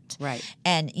part. Right.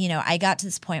 And, you know, I got to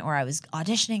this point where I was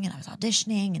auditioning, and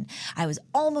I was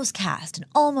almost cast,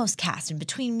 and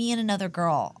between me and another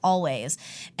girl, always.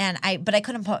 But I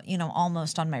couldn't put, you know,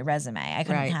 almost on my resume. I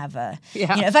couldn't have a, you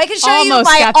know, if I could show Almost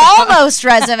you my almost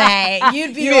resume,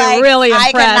 you'd be like, really I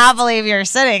impressed. cannot believe you're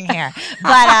sitting here.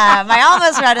 But my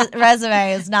almost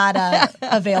resume is not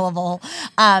available.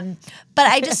 But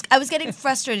I was getting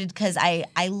frustrated because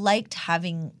I liked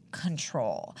having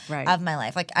control of my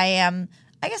life. Like I am,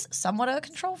 I guess, somewhat of a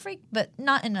control freak, but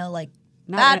not in a like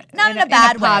not in a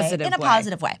bad way, in a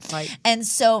positive way. Right. And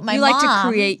so my you mom, like to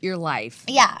create your life.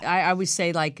 Yeah. I always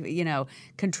say, like, you know,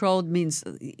 controlled means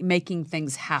making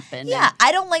things happen. Yeah,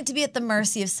 I don't like to be at the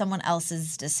mercy of someone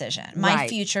else's decision. My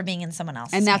future being in someone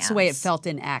else's hands. And that's the way it hands. felt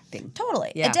in acting.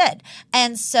 Totally. Yeah. It did.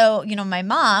 And so, you know, my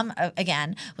mom,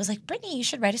 again, was like, Brittany, you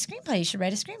should write a screenplay.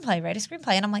 Write a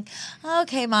screenplay. And I'm like,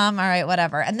 okay, Mom, all right,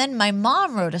 whatever. And then my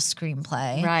mom wrote a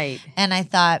screenplay. Right. And I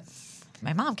thought,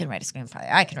 my mom can write a screenplay.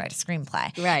 I can write a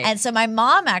screenplay. Right. And so my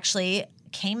mom actually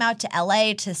came out to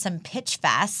LA to some pitch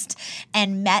fest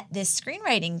and met this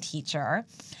screenwriting teacher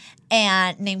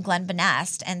and named Glenn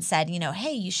Benest and said, you know,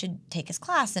 hey, you should take his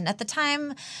class. And at the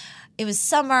time, it was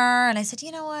summer, and I said,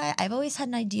 you know what? I've always had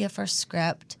an idea for a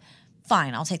script.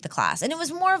 Fine, I'll take the class. And it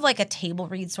was more of like a table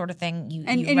read sort of thing.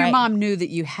 And your mom knew that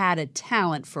you had a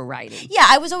talent for writing. Yeah,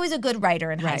 I was always a good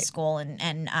writer in high school,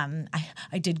 and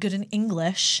I did good in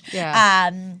English. Yeah.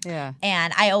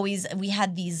 And we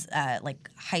had these like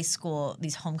high school,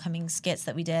 these homecoming skits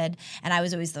that we did, and I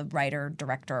was always the writer,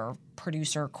 director,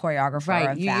 producer, choreographer.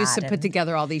 Right. Of You that. used to put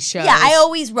together all these shows. Yeah, I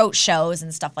always wrote shows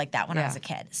and stuff like that when I was a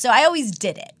kid. So I always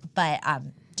did it, but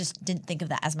just didn't think of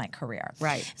that as my career.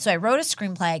 Right. So I wrote a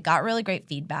screenplay, got really great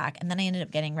feedback, and then I ended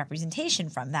up getting representation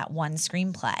from that one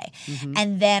screenplay. Mm-hmm.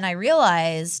 And then I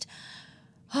realized,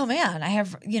 oh man, I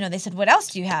have, you know, they said, what else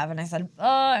do you have? And I said,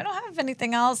 I don't have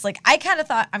anything else. Like, I kind of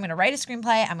thought, I'm going to write a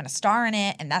screenplay, I'm going to star in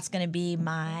it, and that's going to be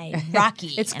my Rocky.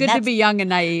 It's good to be young and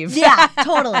naive. Yeah,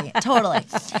 totally.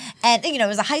 And, you know, it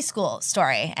was a high school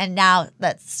story, and now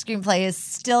that screenplay is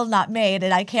still not made,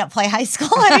 and I can't play high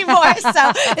school anymore,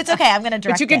 so it's okay. I'm going to direct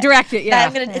it. But you can direct it, yeah.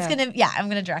 I'm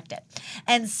going to direct it.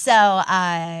 And so,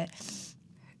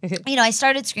 you know, I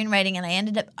started screenwriting,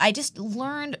 and I just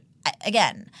learned.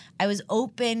 Again, I was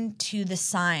open to the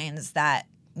signs that,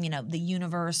 you know, the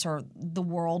universe or the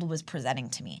world was presenting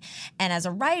to me. And as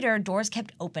a writer, doors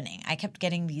kept opening. I kept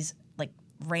getting these like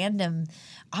random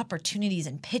opportunities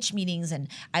and pitch meetings, and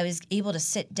I was able to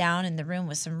sit down in the room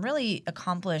with some really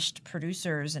accomplished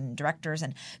producers and directors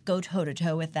and go toe to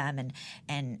toe with them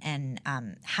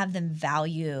and have them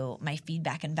value my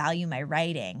feedback and value my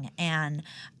writing and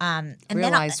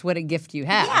realize what a gift you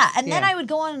have. Yeah, and then I would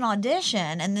go on an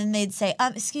audition, and then they'd say,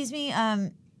 "Excuse me,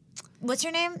 what's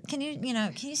your name? Can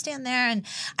you stand there?" And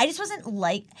I just wasn't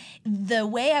like the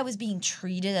way I was being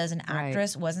treated as an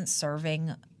actress wasn't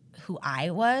serving who I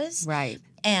was. Right.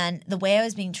 And the way I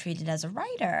was being treated as a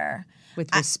writer, with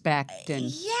respect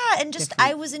and just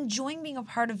I was enjoying being a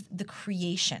part of the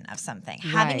creation of something,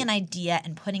 having an idea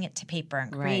and putting it to paper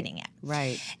and creating it.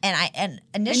 Right. And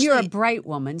initially, and you're a bright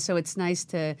woman, so it's nice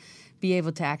to be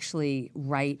able to actually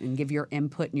write and give your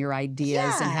input and your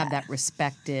ideas and have that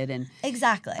respected. And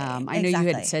exactly. I know you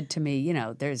had said to me, you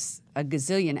know, there's a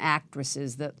gazillion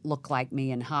actresses that look like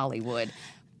me in Hollywood,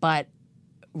 but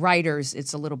writers,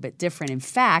 it's a little bit different. In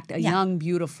fact, a young,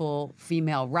 beautiful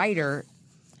female writer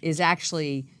is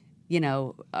actually, you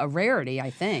know, a rarity,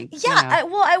 I think. Yeah, you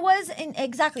know. I was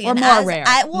exactly. Or and more rare.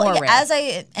 More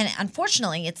rare. And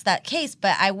unfortunately, it's that case,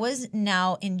 but I was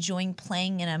now enjoying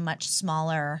playing in a much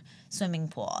smaller swimming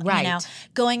pool. Right. You know,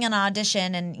 going on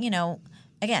audition and, you know,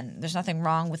 again, there's nothing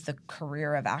wrong with the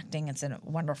career of acting. It's a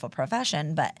wonderful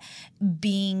profession, but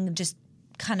being just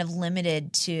kind of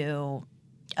limited to,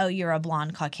 oh, you're a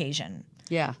blonde Caucasian.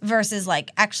 Yeah. Versus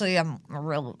like, actually, I'm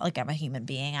a human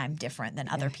being. I'm different than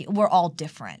other people. We're all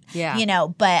different. Yeah. You know,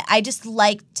 but I just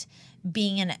liked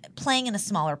playing in a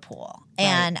smaller pool.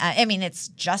 And I mean, it's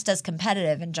just as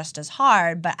competitive and just as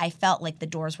hard, but I felt like the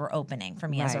doors were opening for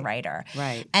me as a writer.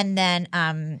 Right. And then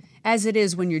as it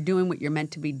is when you're doing what you're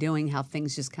meant to be doing, how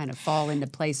things just kind of fall into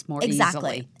place more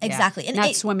easily. Exactly. And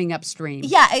not swimming upstream.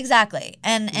 Yeah, exactly.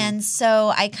 And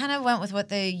so I kind of went with what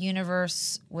the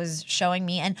universe was showing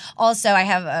me. And also I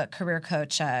have a career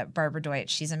coach, Barbara Deutsch.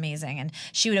 She's amazing. And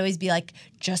she would always be like,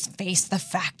 just face the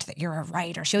fact that you're a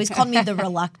writer. She always called me the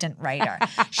reluctant writer.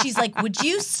 She's like, would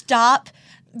you stop,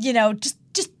 you know, just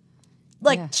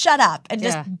shut up and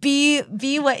just be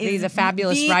the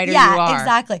fabulous writer you are.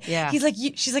 Exactly. Yeah.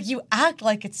 She's like, you act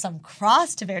like it's some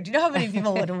cross to bear. Do you know how many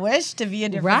people would wish to be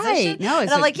in your position? No, and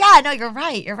I'm like, yeah, no, you're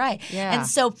right. Yeah. And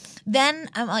so then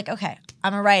I'm like, okay,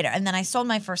 I'm a writer. And then I sold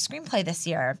my first screenplay this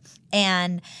year,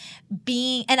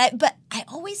 but I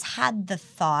always had the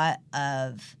thought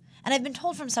of, and I've been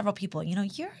told from several people, you know,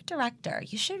 you're a director.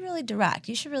 You should really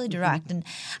direct. Mm-hmm. And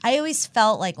I always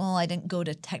felt like, well, I didn't go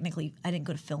to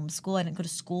film school. I didn't go to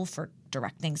school for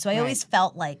directing. So I always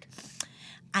felt like,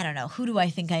 I don't know, who do I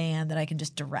think I am that I can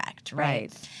just direct,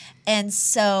 right? And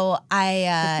so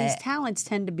but these talents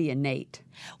tend to be innate.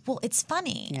 Well, it's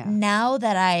funny. Yeah. Now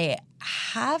that I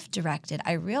have directed,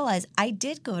 I realize I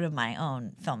did go to my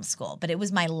own film school, but it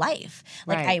was my life.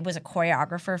 Like I was a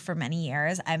choreographer for many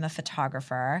years. I'm a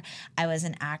photographer. I was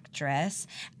an actress.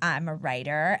 I'm a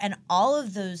writer. And all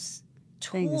of those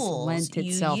tools lent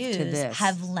you itself use to this.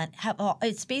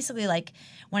 It's basically like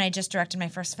when I just directed my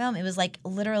first film, it was like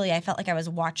literally I felt like I was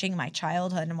watching my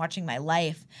childhood and watching my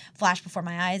life flash before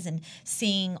my eyes and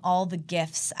seeing all the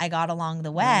gifts I got along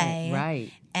the way.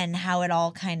 Right. And how it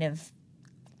all kind of,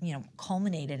 you know,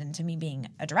 culminated into me being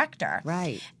a director.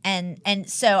 Right. And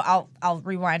so I'll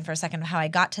rewind for a second of how I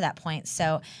got to that point.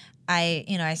 So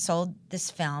I sold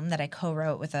this film that I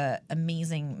co-wrote with an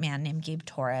amazing man named Gabe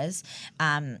Torres,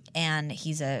 and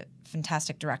he's a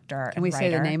fantastic director and writer. Can we say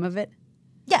the name of it?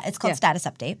 Yeah, it's called Status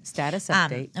Update. Status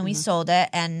Update. And we sold it,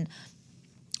 and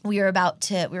we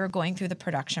were going through the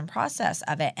production process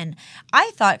of it, and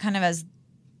I thought kind of as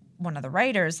one of the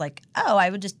writers, like, oh, I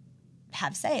would just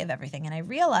have say of everything. And I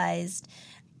realized,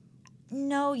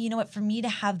 no, you know what? For me to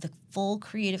have the full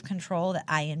creative control that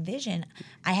I envision,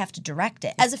 I have to direct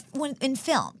it. When in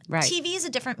film, TV is a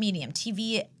different medium.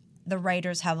 TV, the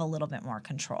writers have a little bit more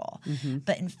control. Mm-hmm.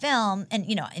 But in film, and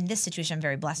you know, in this situation, I'm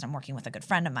very blessed. I'm working with a good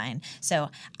friend of mine, so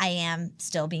I am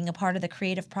still being a part of the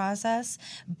creative process.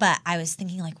 But I was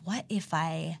thinking, like, what if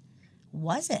I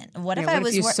wasn't? What if I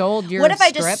just sold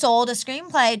a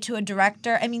screenplay to a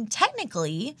director? I mean,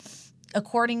 technically,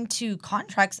 according to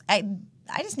contracts, I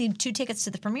just need 2 tickets to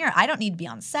the premiere. I don't need to be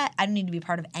on set. I don't need to be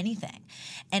part of anything.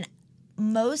 And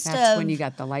that's when you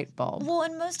got the light bulb. Well,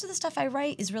 and most of the stuff I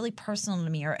write is really personal to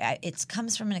me, or it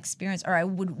comes from an experience, or I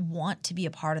would want to be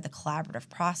a part of the collaborative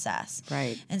process.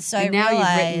 Right. And so now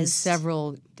you've written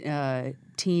several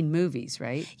teen movies,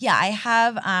 right? Yeah, I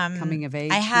have coming of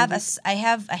age. I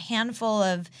have a handful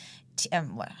of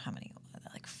how many?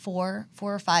 Like 4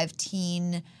 or 5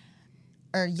 teen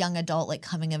or young adult like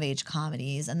coming of age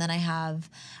comedies, and then I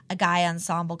have a guy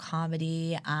ensemble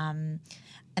comedy.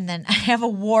 And then I have a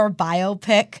war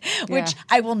biopic, which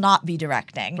I will not be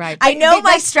directing. Right. I know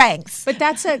my strengths. But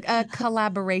that's a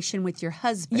collaboration with your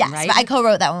husband, yes, right? Yes, I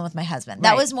co-wrote that one with my husband.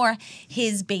 That was more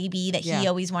his baby that he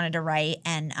always wanted to write.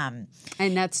 And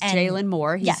that's Jalen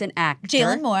Moore. He's an actor.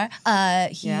 Jalen Moore.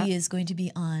 He is going to be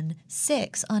on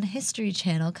 6 on History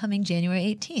Channel coming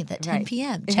January 18th at 10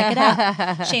 p.m. Check it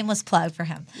out. Shameless plug for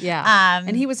him. Yeah.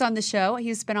 And he was on the show.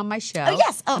 He's been on my show. Oh,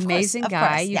 yes. Oh, amazing of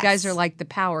guy. course, you guys are like the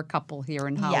power couple here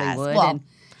in Hollywood. Well, and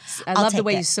I love the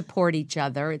way you support each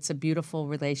other. It's a beautiful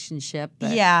relationship.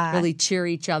 Really cheer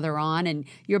each other on. And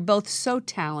you're both so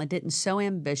talented and so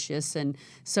ambitious and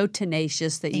so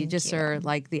tenacious that you just are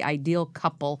like the ideal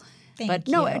couple. Thank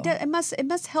you. It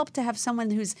must help to have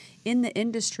someone who's in the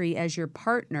industry as your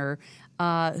partner,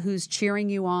 who's cheering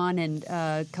you on and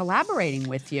collaborating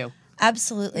with you.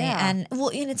 Absolutely. Yeah. And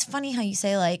it's funny how you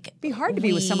say like it'd be hard to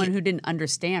be with someone who didn't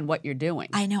understand what you're doing.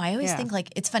 I know. I always think like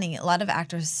it's funny. A lot of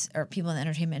actors or people in the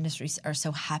entertainment industry are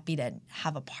so happy to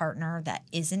have a partner that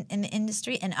isn't in the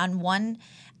industry. And on one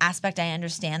aspect, I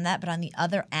understand that, but on the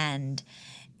other end,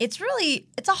 it's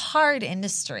a hard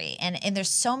industry, and there's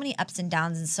so many ups and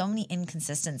downs and so many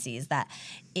inconsistencies that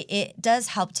it does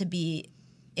help to be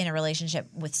in a relationship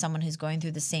with someone who's going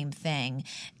through the same thing.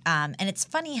 And it's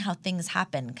funny how things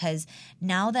happen, because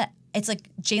now that it's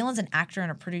like Jalen's an actor and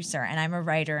a producer, and I'm a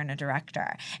writer and a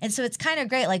director. And so it's kind of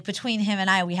great. Like between him and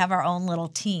I, we have our own little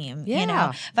team. Yeah. You know,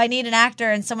 if I need an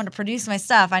actor and someone to produce my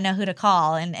stuff, I know who to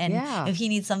call. And if he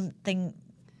needs something,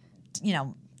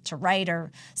 to write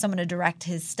or someone to direct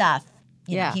his stuff,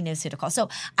 you know, he knows who to call. So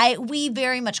we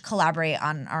very much collaborate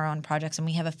on our own projects, and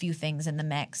we have a few things in the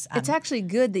mix. It's actually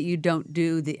good that you don't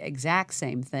do the exact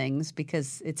same things,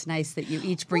 because it's nice that you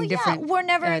each bring different. We're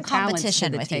never in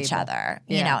competition with each other.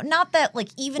 Yeah. You know, not that like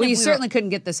even. Well, if you certainly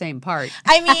couldn't get the same part.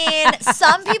 I mean,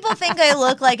 some people think I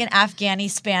look like an Afghani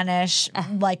Spanish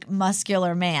like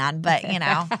muscular man, but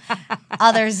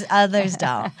others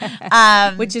don't.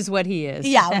 Which is what he is.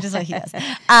 Yeah, which is what he is.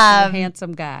 A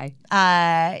handsome guy.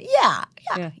 Yeah,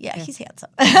 he's handsome.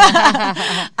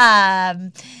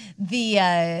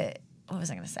 What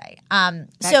was I going to say?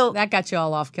 So that got you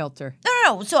all off kilter.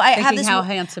 No. So I have this. How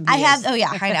handsome he is. Oh yeah,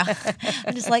 I know.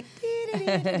 I'm just like.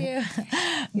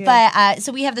 But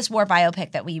so we have this war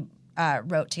biopic that we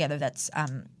wrote together. That's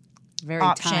very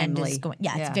optioned. timely.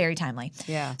 It's very timely.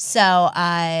 Yeah. So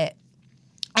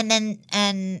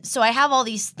so I have all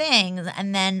these things,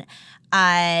 and then.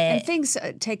 And things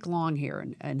take long here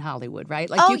in Hollywood, right?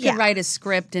 Like you can write a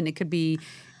script, and it could be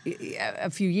a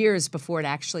few years before it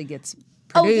actually gets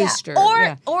produced,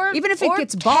 or even if it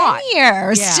gets bought. 10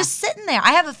 years, just sitting there.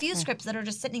 I have a few scripts that are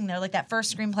just sitting there, like that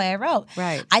first screenplay I wrote.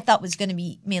 Right. I thought was going to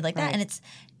be made like that, and it's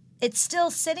still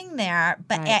sitting there,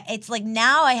 but it's like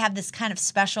now I have this kind of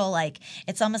special, like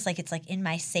it's almost like it's like in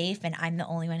my safe, and I'm the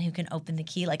only one who can open the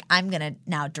key. Like I'm gonna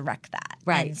now direct that,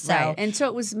 and so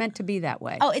it was meant to be that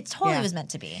way. Oh, it totally was meant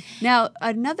to be. Now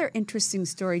another interesting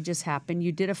story just happened.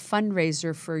 You did a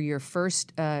fundraiser for your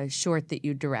first short that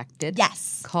you directed.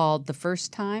 Yes, called The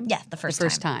First Time. Yeah, The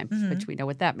First Time, which we know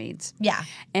what that means. Yeah,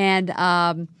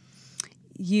 and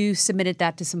you submitted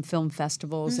that to some film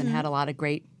festivals and had a lot of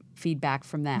great feedback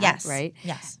from that, right?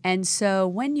 Yes. And so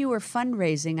when you were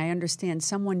fundraising, I understand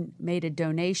someone made a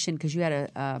donation because you had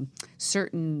a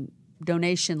certain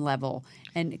donation level.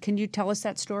 And can you tell us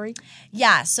that story?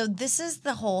 Yeah. So this is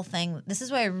the whole thing. This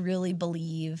is why I really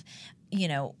believe,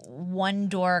 one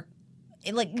door,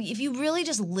 like if you really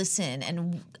just listen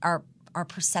and are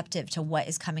perceptive to what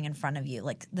is coming in front of you,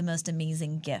 like the most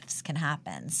amazing gifts can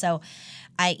happen. So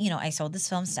I sold this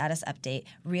film status update,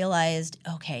 realized,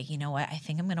 okay, you know what? I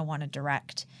think I'm going to want to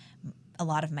direct a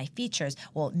lot of my features.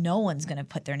 Well, no one's going to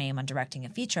put their name on directing a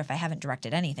feature if I haven't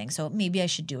directed anything. So maybe I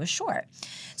should do a short.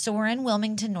 So we're in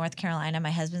Wilmington, North Carolina.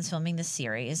 My husband's filming this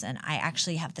series, and I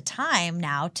actually have the time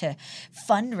now to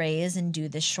fundraise and do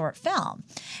this short film.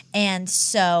 And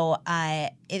so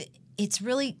it's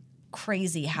really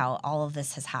crazy how all of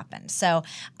this has happened. So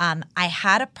I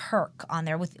had a perk on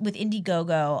there with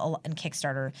Indiegogo and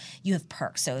Kickstarter. You have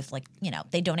perks. So if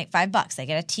they donate $5, they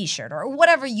get a T-shirt or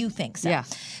whatever you think. So. Yeah.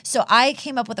 So I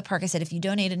came up with a perk. I said if you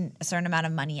donated a certain amount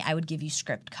of money, I would give you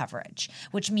script coverage,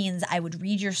 which means I would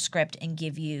read your script and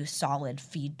give you solid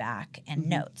feedback and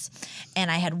notes. And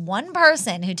I had one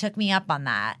person who took me up on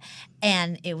that,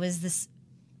 and it was this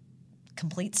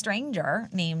complete stranger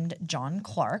named John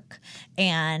Clark,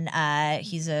 and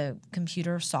he's a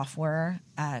computer software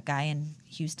guy in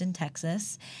Houston,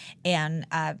 Texas, and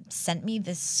sent me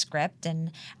this script,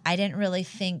 and I didn't really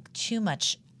think too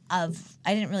much of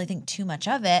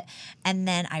it, and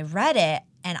then I read it,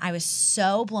 and I was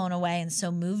so blown away and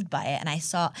so moved by it. And I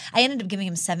ended up giving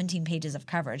him 17 pages of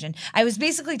coverage. And I was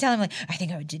basically telling him, like, I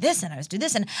think I would do this and I would do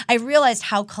this. And I realized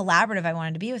how collaborative I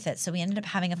wanted to be with it. So we ended up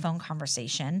having a phone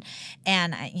conversation.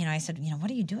 And, I said,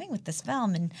 what are you doing with this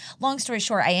film? And long story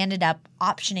short, I ended up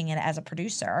optioning it as a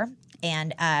producer.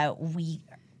 And I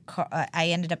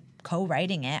ended up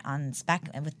co-writing it on spec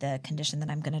with the condition that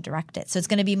I'm going to direct it. So it's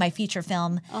going to be my feature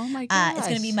film. Oh my gosh. It's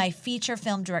going to be my feature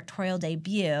film directorial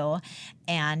debut.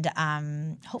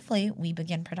 And hopefully we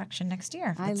begin production next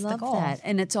year. That's I love the goal. that.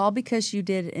 And it's all because you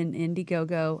did an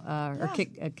Indiegogo or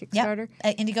Kickstarter?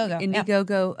 Yep.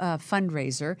 Indiegogo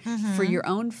fundraiser for your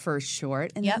own first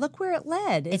short. And Yep. look where it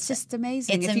led. It's just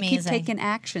amazing. it's if you keep amazing. taking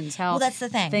actions, how that's the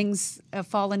thing. things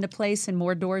fall into place and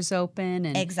more doors open.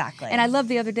 And, Exactly. And I love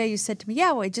the other day you said to me,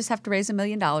 yeah, well, we just have to raise $1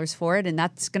 million for it, and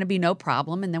that's going to be no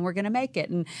problem, and then we're going to make it.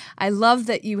 And I love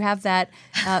that you have that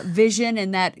vision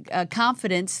and that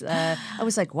confidence. I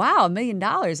was like, wow, $1 million,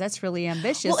 that's really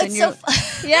ambitious. Well, it's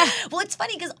yeah. Well, it's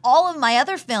funny because all of my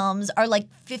other films are like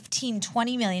 15,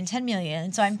 20 million, 10 million.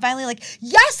 And so I'm finally like,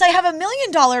 yes, I have $1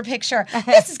 million picture.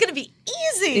 This is going to be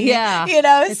easy. Yeah.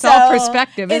 It's all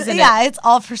perspective, isn't it? Yeah, it's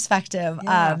all perspective.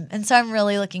 Yeah. And so I'm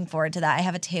really looking forward to that. I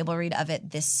have a table read of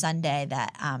it this Sunday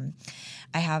that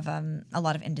I have a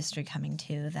lot of industry coming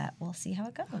to that we'll see how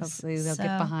it goes. Hopefully they'll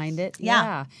get behind it.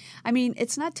 Yeah. I mean,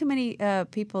 it's not too many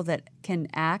people that can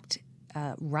act,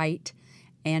 write,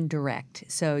 and direct.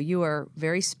 So you are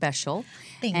very special.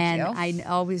 Thank and you. I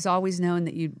always known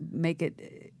that you make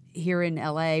it here in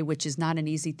LA, which is not an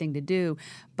easy thing to do,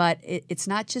 but it's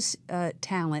not just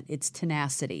talent, it's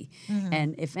tenacity.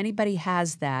 And if anybody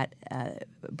has that,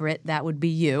 Britt, that would be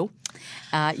you.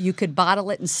 You could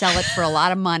bottle it and sell it for a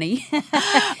lot of money.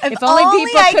 if only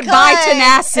people could buy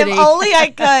tenacity. If only I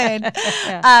could.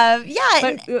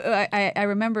 But I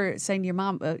remember saying to your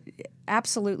mom,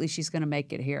 absolutely she's going to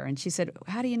make it here. And she said,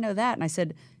 how do you know that? And I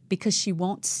said, because she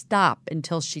won't stop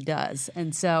until she does.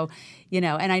 And so,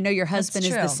 and I know your husband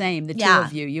is the same, the two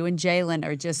of you. You and Jalen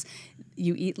are just,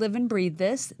 you eat, live, and breathe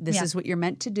this. This is what you're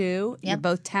meant to do. You're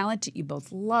both talented. You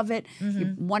both love it.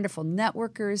 You're wonderful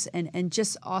networkers and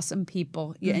just awesome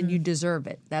people. And you deserve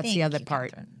it. That's Thank the other you, part.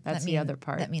 Catherine. That's the other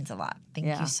part. That means a lot. Thank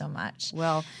you so much.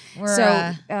 Well,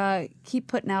 keep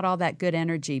putting out all that good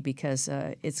energy because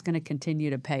it's going to continue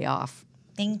to pay off.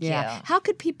 Thank you. How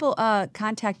could people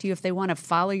contact you if they want to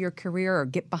follow your career or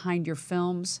get behind your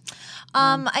films?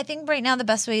 I think right now the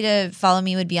best way to follow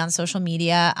me would be on social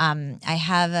media. I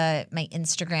have my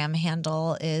Instagram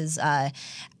handle is at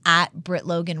Britt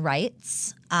Logan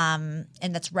Writes, and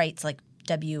that's Writes like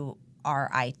WRITES,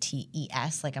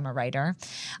 like I'm a writer,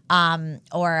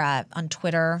 or on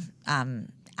Twitter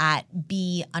at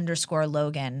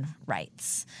B_Logan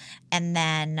Writes, and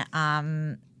then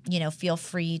feel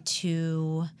free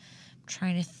to. I'm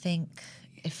trying to think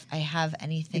if I have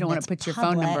anything. You don't want to put your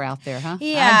phone number out there, huh?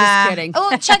 Yeah. I'm just kidding.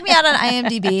 Oh, check me out on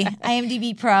IMDb Pro.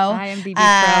 IMDb Pro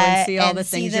and see all the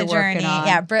things you're working on.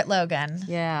 Yeah, Britt Logan.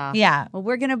 Yeah. Yeah. Well,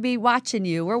 we're going to be watching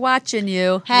you. We're watching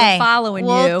you. Hey. We're following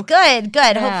you. Good.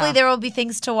 Yeah. Hopefully there will be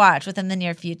things to watch within the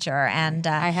near future. And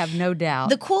I have no doubt.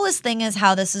 the coolest thing is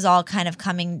how this is all kind of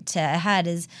coming to a head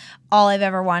is all I've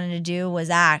ever wanted to do was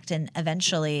act, and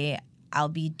eventually I'll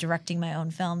be directing my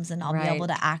own films and I'll be able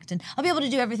to act and I'll be able to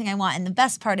do everything I want. And the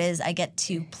best part is I get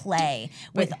to play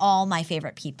with all my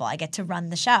favorite people. I get to run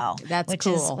the show, which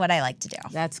is what I like to do.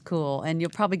 That's cool. And you'll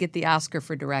probably get the Oscar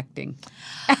for directing.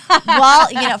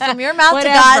 Well, from your mouth to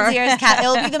God's ears, Kat,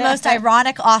 it'll be the most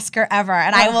ironic Oscar ever.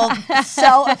 And I will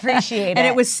so appreciate it. And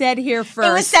it was said here first.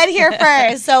 It was said here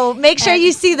first. So make sure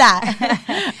you see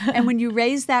that. And when you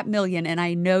raise that $1 million, and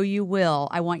I know you will,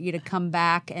 I want you to come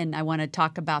back and I want to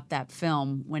talk about that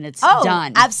film when it's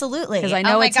done. Absolutely. Because I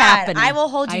know it's happening. I will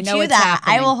hold you to that.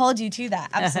 I will hold you to that.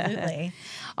 Absolutely.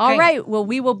 All right. Well,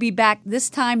 we will be back this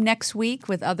time next week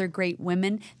with other great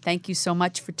women. Thank you so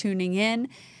much for tuning in.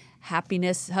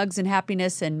 Happiness, hugs and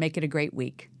happiness, and make it a great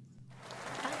week.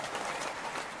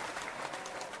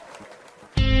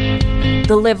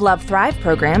 The Live, Love, Thrive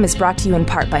program is brought to you in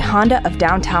part by Honda of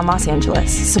downtown Los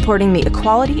Angeles, supporting the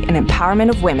equality and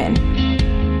empowerment of women.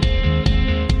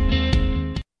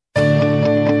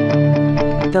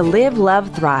 The Live,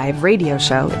 Love, Thrive radio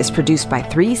show is produced by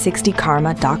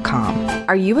 360karma.com.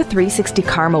 Are you a 360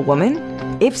 Karma woman?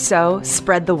 If so,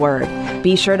 spread the word.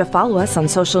 Be sure to follow us on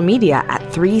social media at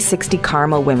 360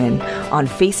 Karma Women on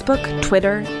Facebook,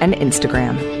 Twitter, and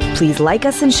Instagram. Please like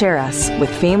us and share us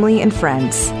with family and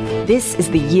friends. This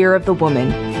is the year of the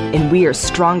woman, and we are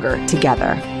stronger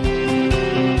together.